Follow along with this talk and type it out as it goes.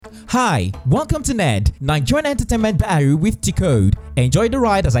Hi, welcome to NED, Nigerian Entertainment Diary with T-Code. Enjoy the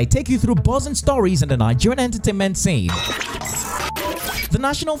ride as I take you through buzzing stories in the Nigerian entertainment scene. The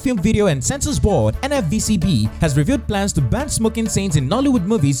National Film Video and Censors Board (NFVCB) has revealed plans to ban smoking scenes in Nollywood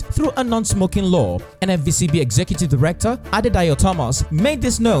movies through a non-smoking law. NFVCB Executive Director Adedayo Thomas made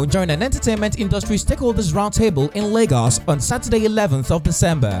this known during an entertainment industry stakeholders roundtable in Lagos on Saturday 11th of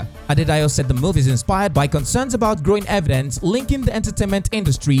December. Adedayo said the move is inspired by concerns about growing evidence linking the entertainment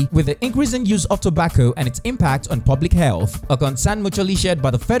industry with the increasing use of tobacco and its impact on public health, a concern mutually shared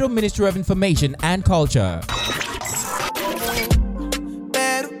by the Federal Ministry of Information and Culture.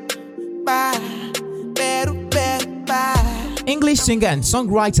 English singer and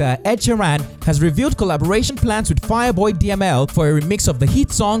songwriter Ed Sheeran has revealed collaboration plans with Fireboy DML for a remix of the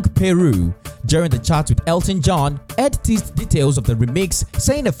hit song Peru. During the chat with Elton John, Ed teased details of the remix,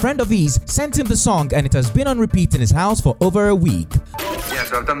 saying a friend of his sent him the song and it has been on repeat in his house for over a week. Yeah,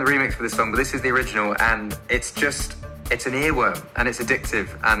 so I've done the remix for this song, but this is the original, and it's an earworm and it's addictive,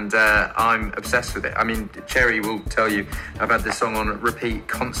 and I'm obsessed with it. I mean, Cherry will tell you I've had this song on repeat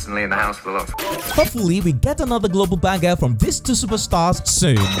constantly in the house for the last. Hopefully, we get another global banger from these two superstars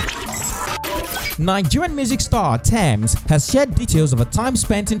soon. Nigerian music star Tems has shared details of a time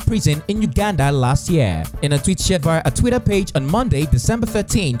spent in prison in Uganda last year. In a tweet shared via a Twitter page on Monday, December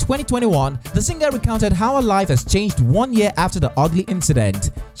 13, 2021, the singer recounted how her life has changed 1 year after the ugly incident.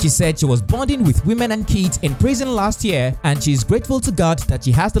 She said she was bonding with women and kids in prison last year, and she is grateful to God that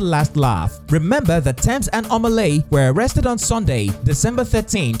she has the last laugh. Remember that Tems and Omale were arrested on Sunday, December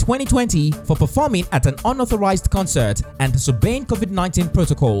 13, 2020 for performing at an unauthorized concert and disobeying COVID-19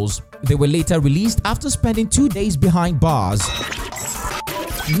 protocols. They were later released after spending 2 days behind bars.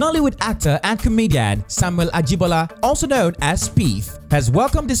 Nollywood actor and comedian Samuel Ajibola, also known as Spieth, has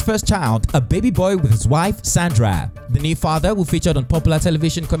welcomed his first child, a baby boy, with his wife Sandra. The new father, who featured on popular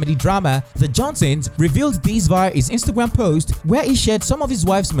television comedy drama The Johnsons, revealed this via his Instagram post, where he shared some of his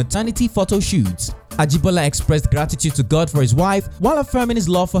wife's maternity photo shoots. Ajibola expressed gratitude to God for his wife while affirming his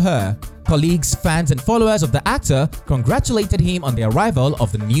love for her. Colleagues, fans, and followers of the actor congratulated him on the arrival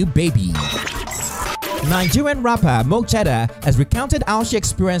of the new baby. Nigerian rapper Mo Cheddar has recounted how she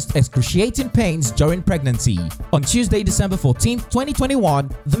experienced excruciating pains during pregnancy. On Tuesday, December 14,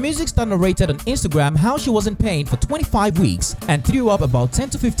 2021, the music star narrated on Instagram how she was in pain for 25 weeks and threw up about 10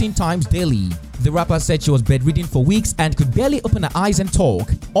 to 15 times daily. The rapper said she was bedridden for weeks and could barely open her eyes and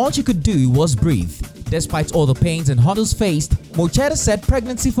talk. All she could do was breathe. Despite all the pains and hurdles faced, Mo Cheddar said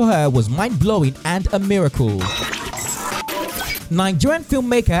pregnancy for her was mind-blowing and a miracle. Nigerian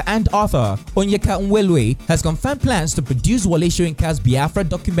filmmaker and author Onyeka Ngelue has confirmed plans to produce Wole Soyinka's Biafra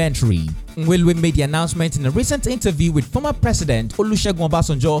documentary. Ngelue made the announcement in a recent interview with former President Olusegun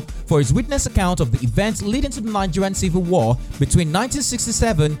Obasanjo for his witness account of the events leading to the Nigerian Civil War between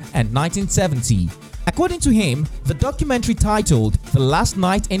 1967 and 1970. According to him, the documentary titled The Last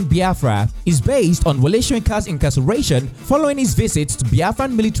Night in Biafra is based on Wole Soyinka's incarceration following his visit to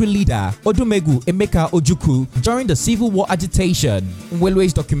Biafran military leader Odumegu Emeka Ojukwu during the Civil War agitation.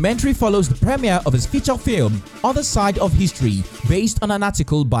 Ngelue's documentary follows the premiere of his feature film Other Side of History, based on an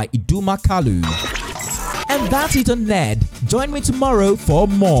article by Iduma Kalu. And that's it on NED. Join me tomorrow for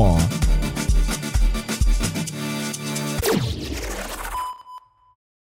more.